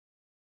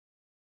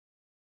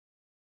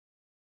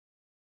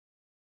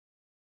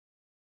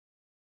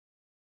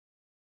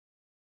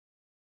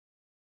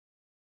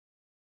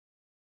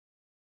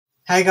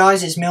Hey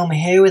guys, it's Milmer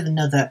here with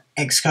another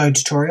Xcode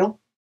tutorial,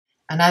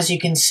 and as you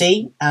can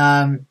see,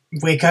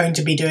 we're going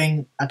to be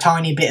doing a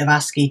tiny bit of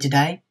ASCII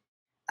today,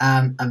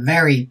 a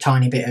very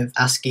tiny bit of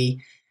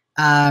ASCII.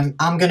 I'm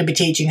going to be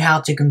teaching how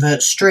to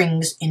convert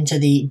strings into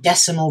the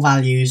decimal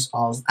values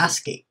of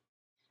ASCII.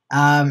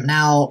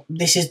 Now,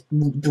 this is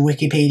the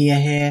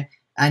Wikipedia here,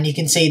 and you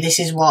can see this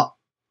is what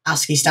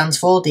ASCII stands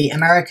for, the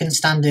American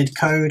Standard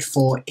Code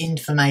for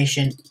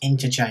Information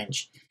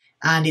Interchange.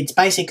 And it's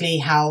basically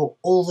how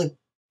all the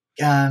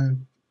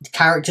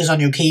characters on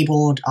your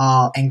keyboard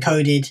are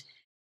encoded,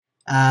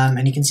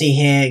 and you can see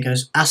here it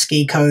goes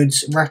ASCII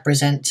codes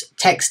represent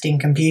text in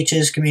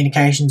computers,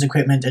 communications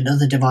equipment, and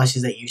other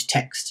devices that use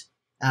text.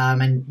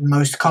 And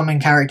most common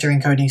character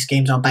encoding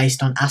schemes are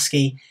based on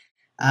ASCII,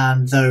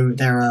 though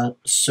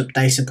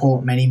they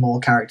support many more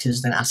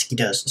characters than ASCII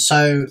does.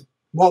 So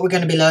what we're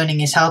going to be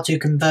learning is how to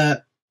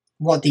convert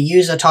what the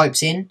user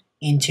types in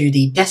into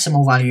the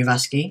decimal value of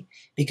ASCII,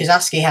 because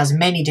ASCII has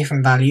many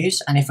different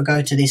values. And if I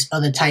go to this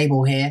other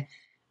table here,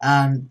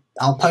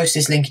 I'll post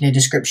this link in the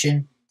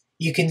description.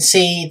 You can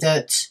see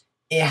that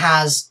it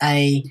has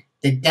the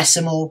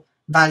decimal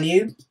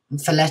value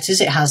for letters.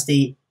 It has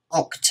the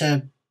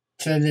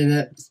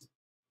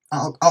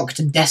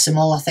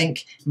octadecimal, I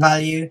think,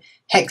 value,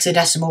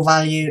 hexadecimal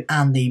value,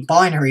 and the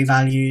binary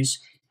values,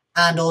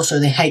 and also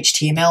the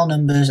HTML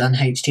numbers and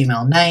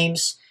HTML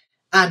names,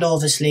 and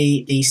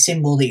obviously the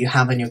symbol that you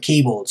have on your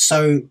keyboard.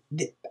 So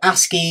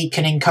ASCII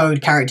can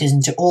encode characters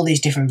into all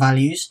these different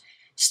values,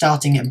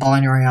 starting at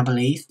binary, I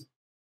believe.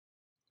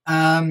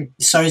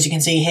 So as you can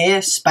see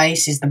here,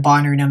 space is the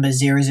binary number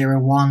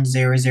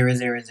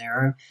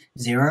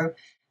 0010000,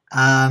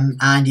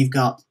 and you've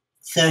got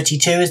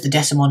 32 as the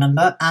decimal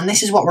number, and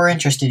this is what we're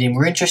interested in.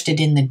 We're interested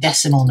in the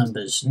decimal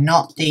numbers,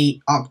 not the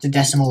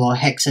octadecimal or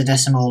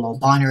hexadecimal or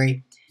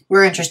binary.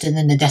 We're interested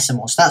in the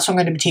decimals. So that's what I'm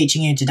going to be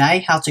teaching you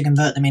today, how to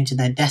convert them into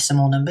their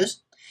decimal numbers.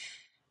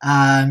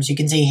 So you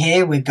can see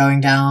here, we're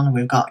going down,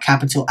 we've got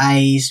capital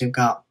A's, we've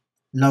got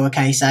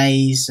lowercase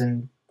a's,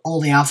 and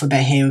all the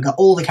alphabet here. We've got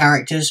all the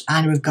characters,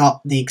 and we've got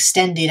the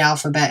extended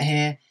alphabet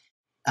here.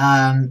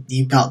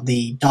 You've got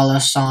the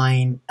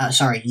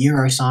 $,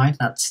 euro sign,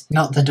 that's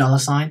not the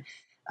 $sign.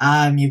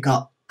 You've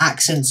got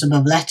accents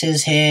above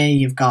letters here,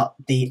 you've got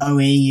the OE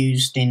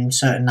used in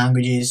certain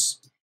languages,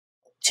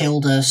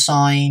 tilde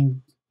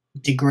sign,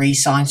 degree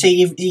sign. So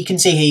you can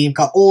see here you've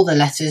got all the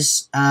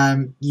letters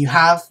you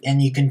have and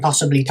you can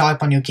possibly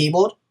type on your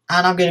keyboard,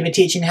 and I'm going to be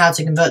teaching how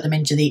to convert them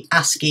into the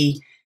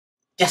ASCII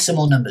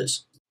decimal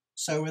numbers.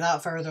 So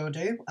without further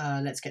ado,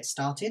 let's get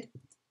started.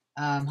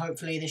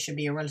 Hopefully this should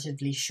be a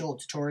relatively short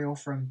tutorial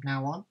from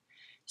now on.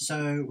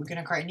 So we're going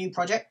to create a new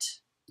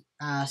project,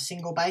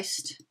 single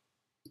based,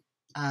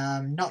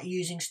 not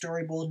using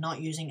storyboard, not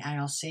using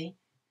ASCII.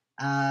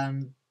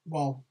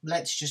 Well,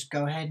 let's just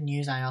go ahead and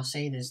use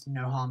ASCII, there's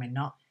no harm in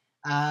not.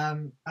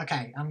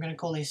 Okay, I'm going to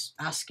call this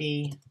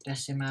ASCII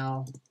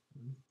Decimal,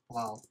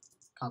 well,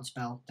 can't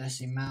spell,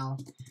 Decimal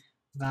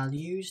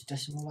Values,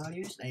 Decimal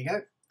Values, there you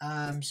go.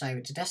 Save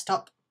it to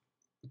desktop.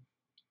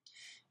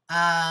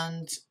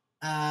 And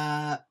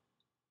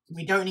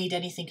we don't need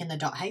anything in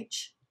the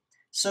 .h.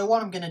 So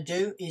what I'm going to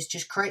do is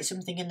just create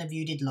something in the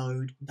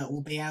viewDidLoad that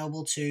will be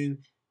able to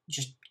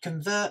just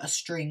convert a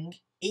string,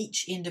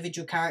 each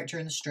individual character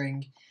in the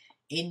string,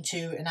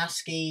 into an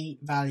ASCII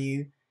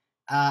value,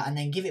 and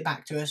then give it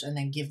back to us, and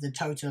then give the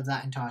total of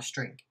that entire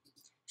string.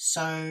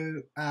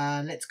 So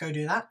let's go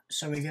do that.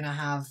 So we're going to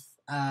have,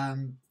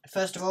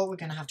 first of all, we're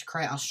going to have to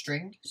create our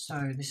string.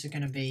 So this is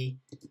going to be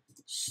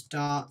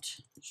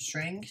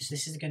startString. So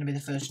this is going to be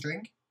the first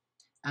string,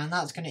 and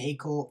that's going to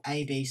equal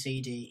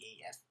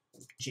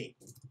ABCDEFG.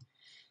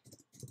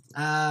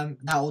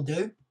 That will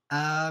do.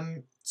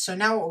 So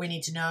now what we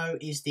need to know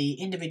is the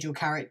individual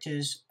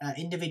characters,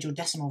 individual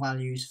decimal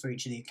values for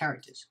each of these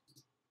characters.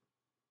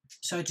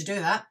 So to do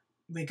that,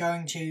 we're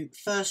going to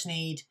first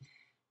need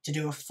to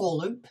do a for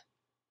loop,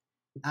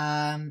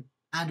 and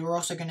we're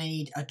also going to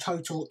need a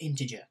total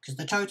integer, because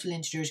the total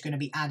integer is going to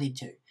be added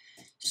to.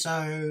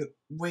 So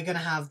we're going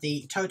to have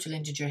the total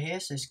integer here,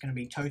 so it's going to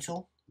be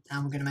total,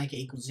 and we're going to make it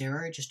equal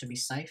 0 just to be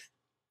safe.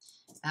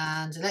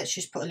 And let's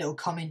just put a little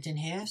comment in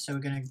here. So we're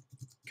going to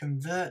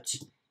convert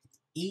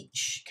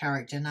each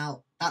character.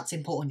 Now that's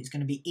important, it's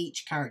going to be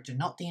each character,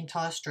 not the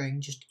entire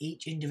string, just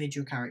each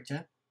individual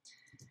character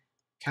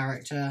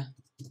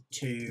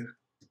to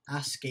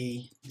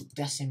ASCII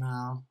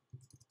decimal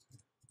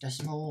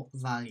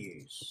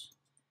values.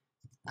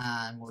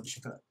 And we'll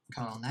just put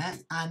colon there.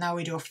 And now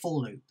we do a for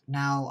loop.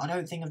 Now, I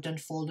don't think I've done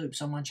for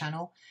loops on my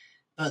channel,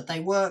 but they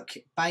work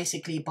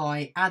basically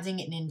by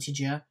adding an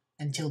integer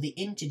until the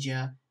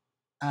integer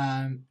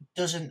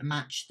doesn't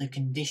match the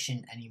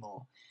condition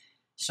anymore.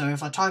 So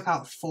if I type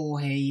out 4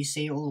 here, you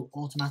see it all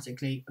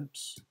automatically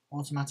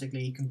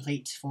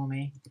completes for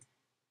me.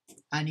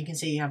 And you can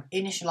see you have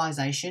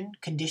initialization,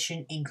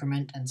 condition,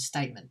 increment, and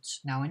statement.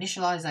 Now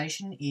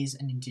initialization is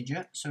an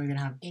integer, so we're going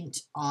to have int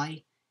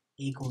I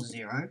equals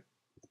 0.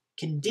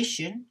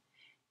 Condition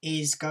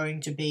is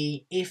going to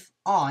be if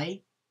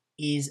I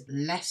is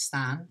less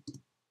than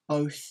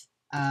both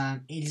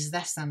is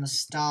less than the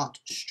start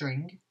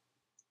string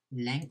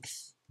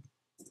length,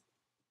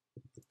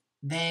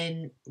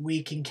 then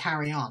we can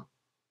carry on.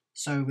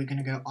 So we're going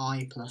to go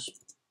I plus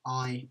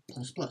I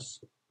plus plus.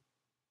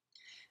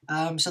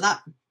 So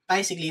that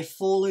basically a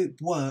for loop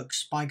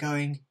works by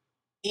going,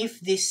 if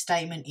this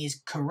statement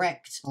is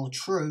correct or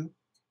true,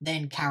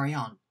 then carry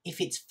on. If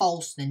it's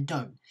false, then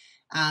don't.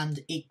 And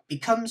it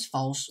becomes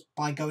false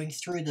by going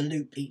through the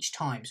loop each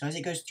time. So as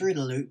it goes through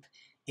the loop,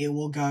 it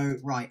will go,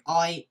 right,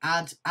 I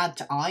add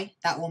to I.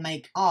 That will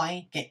make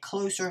I get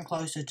closer and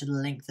closer to the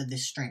length of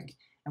this string.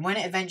 And when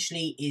it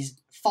eventually is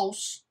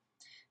false,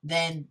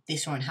 then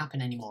this won't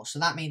happen anymore. So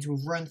that means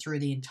we've run through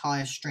the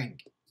entire string.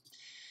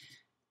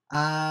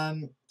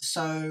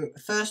 So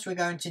first we're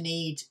going to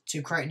need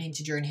to create an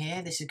integer in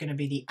here. This is going to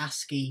be the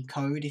ASCII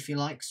code, if you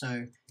like.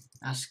 So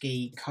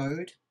ASCII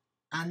code.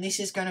 And this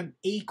is going to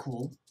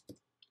equal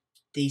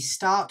the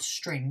start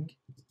string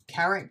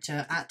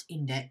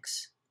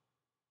characterAtIndex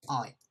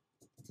I.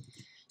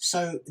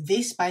 So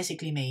this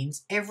basically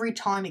means every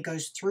time it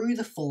goes through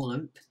the for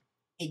loop,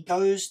 it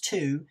goes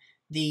to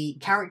the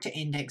character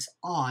index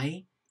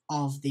I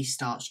of the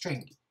start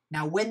string.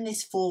 Now when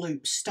this for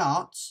loop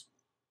starts,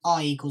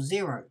 I equals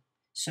 0.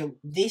 So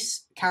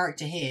this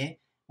character here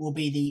will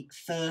be the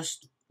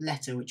first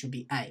letter, which will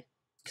be A,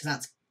 because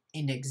that's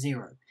index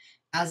 0.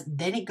 As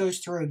then it goes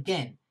through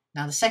again.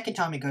 Now the second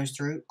time it goes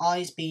through, I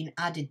is being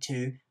added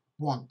to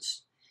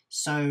once.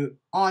 So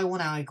I will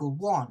now equal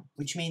 1,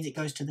 which means it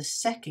goes to the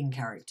second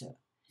character.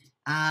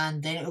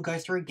 And then it will go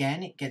through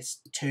again, it gets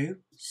 2,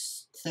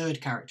 third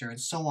character, and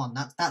so on.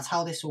 That's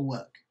how this will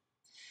work.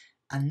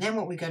 And then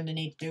what we're going to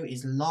need to do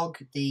is log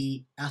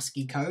the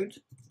ASCII code.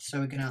 So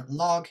we're going to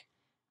log,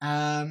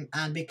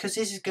 and because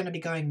this is going to be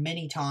going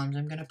many times,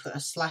 I'm going to put a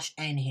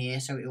 /n here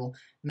so it will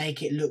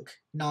make it look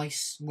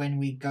nice when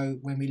we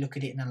look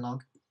at it in the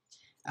log.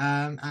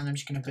 And I'm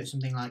just going to put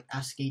something like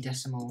ASCII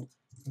decimal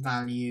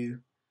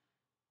value,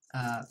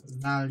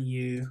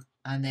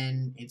 and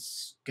then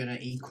it's going to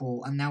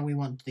equal, and now we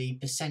want the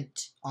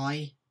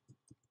 %i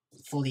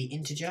for the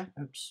integer,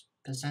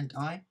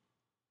 %i,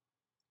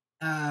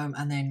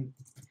 and then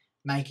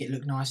make it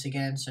look nice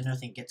again so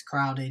nothing gets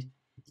crowded,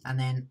 and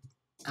then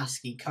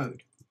ASCII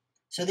code.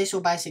 So this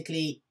will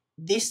basically,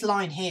 this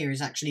line here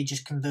is actually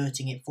just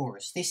converting it for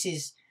us. This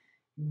is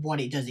what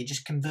it does, it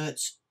just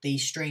converts the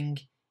string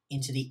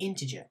into the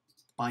integer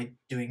by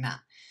doing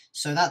that.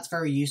 So that's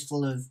very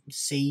useful of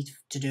C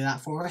to do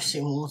that for us.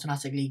 It will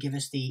automatically give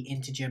us the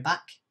integer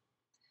back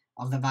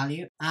of the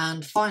value.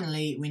 And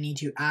finally, we need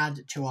to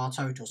add to our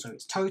total. So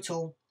it's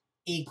total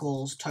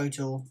equals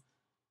total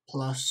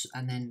plus,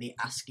 and then the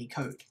ASCII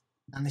code.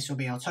 And this will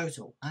be our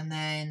total. And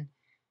then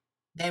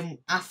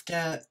at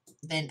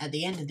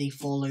the end of the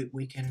for loop,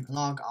 we can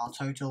log our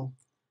total.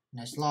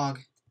 Let's log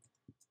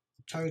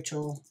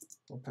total.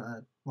 We'll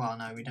put well,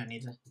 no, we don't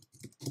need a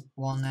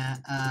 1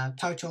 there.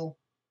 Total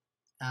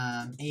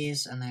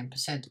is, and then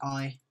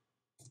 %i,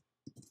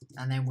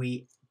 and then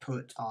we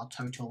put our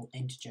total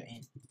integer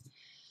in.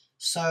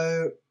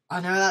 So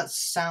I know that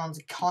sounds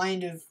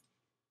kind of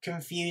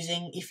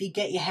confusing. If you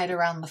get your head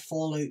around the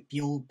for loop,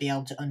 you'll be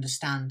able to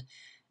understand.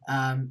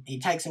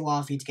 It takes a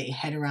while for you to get your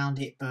head around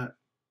it, but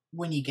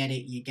when you get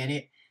it, you get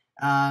it.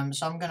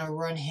 So I'm going to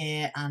run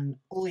here, and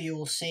all you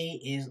will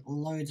see is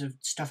loads of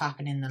stuff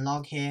happening in the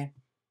log here.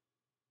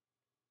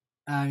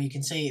 You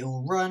can see it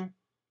will run,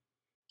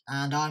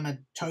 and I'm a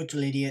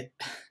total idiot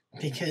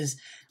because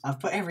I've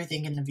put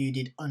everything in the view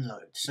did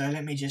unload. So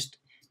let me just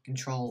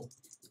Control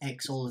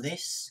X all of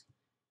this,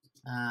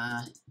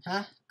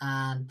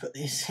 and put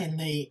this in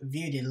the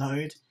view did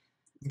load.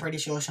 I'm pretty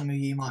sure some of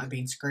you might have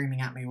been screaming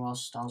at me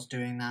whilst I was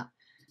doing that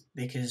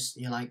because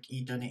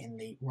you've done it in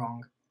the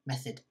wrong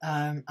method.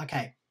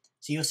 Okay,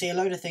 so you'll see a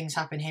load of things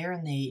happen here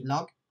in the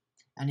log,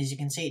 and as you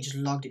can see, it just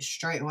logged it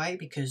straight away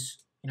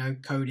because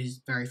code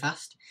is very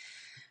fast.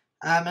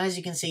 And as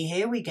you can see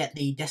here, we get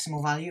the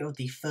decimal value of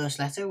the first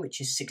letter,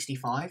 which is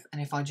 65.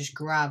 And if I just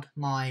grab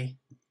my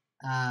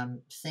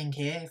thing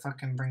here, if I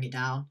can bring it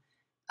down,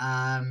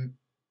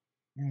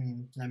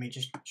 let me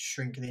just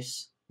shrink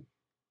this.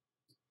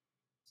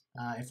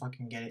 If I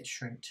can get it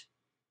shrinked.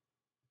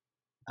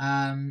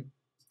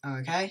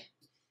 Okay.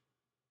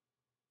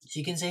 So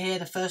you can see here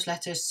the first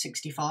letter is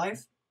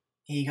 65.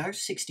 Here you go,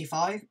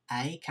 65,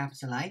 A,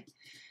 capital A.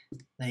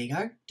 There you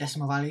go,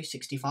 decimal value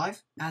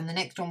 65. And the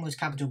next one was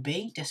capital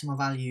B, decimal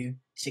value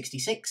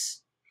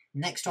 66.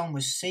 Next one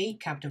was C,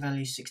 capital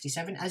value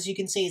 67. As you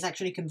can see, it's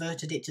actually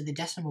converted it to the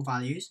decimal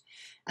values.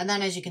 And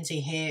then as you can see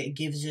here, it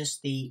gives us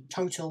the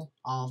total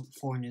of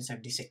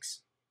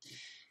 476.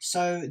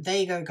 So there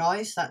you go,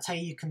 guys. That's how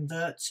you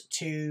convert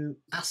to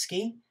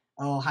ASCII,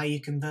 or how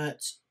you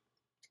convert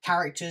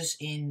characters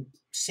in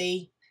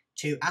C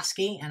to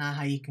ASCII, and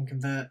how you can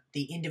convert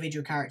the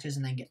individual characters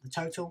and then get the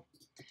total.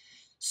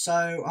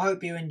 So I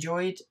hope you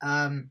enjoyed.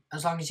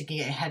 As long as you can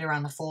get your head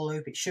around the for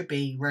loop, it should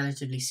be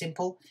relatively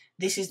simple.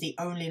 This is the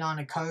only line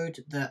of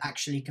code that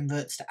actually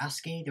converts to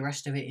ASCII. The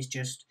rest of it is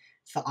just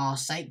for our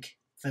sake,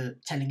 for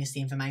telling us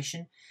the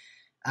information.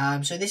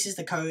 So this is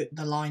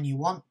the line you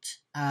want,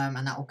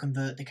 and that will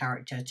convert the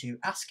character to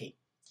ASCII.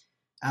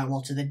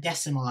 Well, to the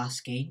decimal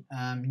ASCII,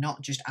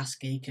 not just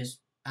ASCII, because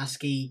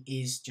ASCII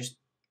is just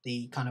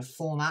the kind of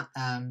format,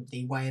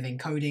 the way of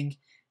encoding.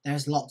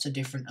 There's lots of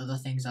different other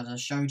things that I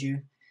showed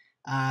you.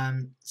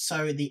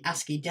 So the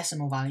ASCII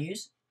decimal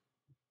values.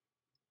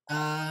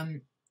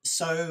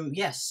 So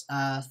yes,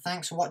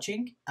 thanks for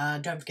watching.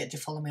 Don't forget to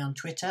follow me on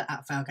Twitter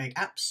at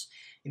FailgateApps.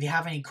 If you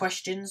have any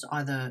questions,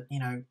 either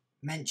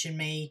mention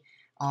me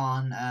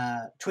on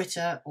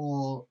Twitter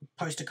or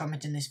post a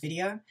comment in this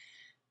video.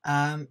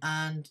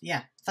 And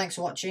yeah, thanks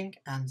for watching,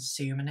 and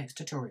see you in my next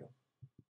tutorial.